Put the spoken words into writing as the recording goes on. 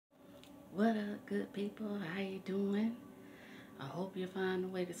What up, good people? How you doing? I hope you find a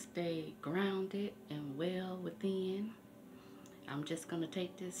way to stay grounded and well within. I'm just going to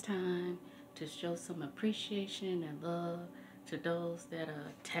take this time to show some appreciation and love to those that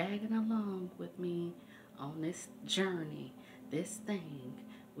are tagging along with me on this journey, this thing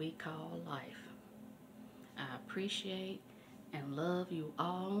we call life. I appreciate and love you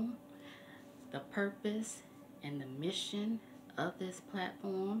all. The purpose and the mission of this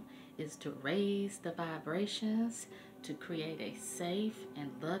platform is to raise the vibrations, to create a safe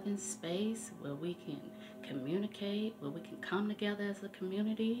and loving space where we can communicate, where we can come together as a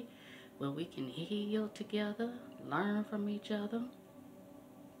community, where we can heal together, learn from each other,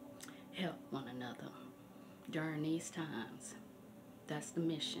 help one another during these times. That's the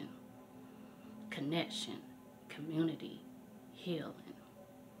mission. Connection, community, healing.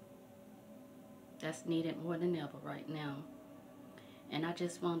 That's needed more than ever right now. And I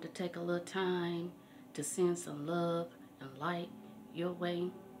just wanted to take a little time to send some love and light your way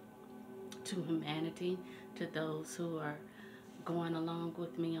to humanity, to those who are going along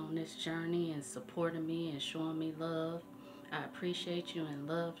with me on this journey and supporting me and showing me love. I appreciate you and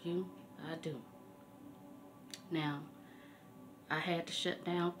love you. I do. Now, I had to shut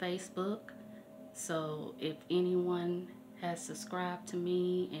down Facebook, so if anyone has subscribed to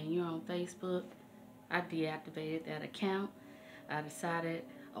me and you're on Facebook, I deactivated that account. I decided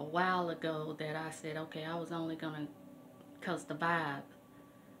a while ago that I said, okay, I was only going to, because the vibe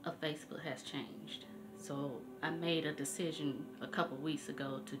of Facebook has changed. So I made a decision a couple weeks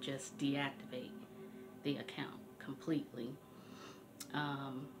ago to just deactivate the account completely.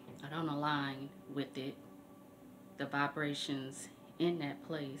 I don't align with it. The vibrations in that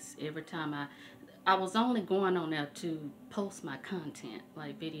place. Every time I was only going on there to post my content,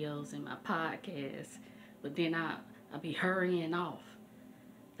 like videos and my podcast, but then I be hurrying off.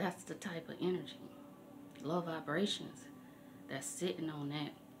 That's the type of energy, low vibrations, that's sitting on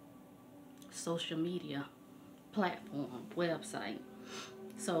that social media platform, website.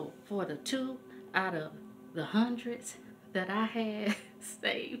 So for the 2 out of the hundreds that I had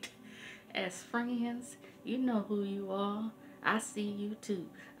saved as friends, you know who you are. I see you too.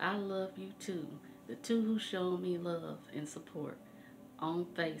 I love you too. The 2 who showed me love and support on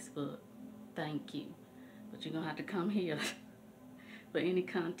Facebook, thank you. But you're going to have to come here for any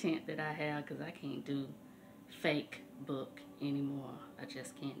content that I have, because I can't do fake book anymore. I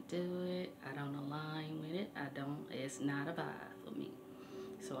just can't do it. I don't align with it. It's not a vibe for me.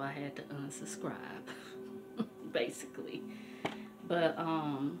 So I had to unsubscribe, basically. But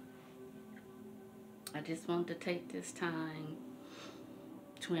I just wanted to take this time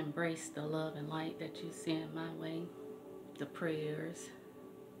to embrace the love and light that you send my way, the prayers,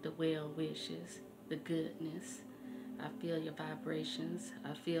 the well wishes, the goodness. I feel your vibrations.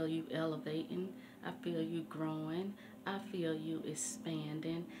 I feel you elevating. I feel you growing. I feel you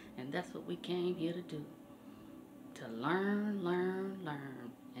expanding. And that's what we came here to do. To learn,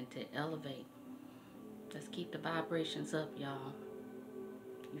 and to elevate. Let's keep the vibrations up, y'all.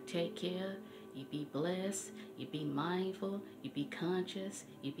 You take care. You be blessed. You be mindful. You be conscious.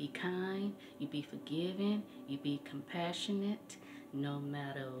 You be kind. You be forgiving. You be compassionate. No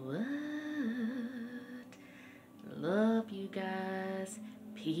matter what. Love you guys.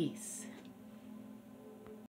 Peace.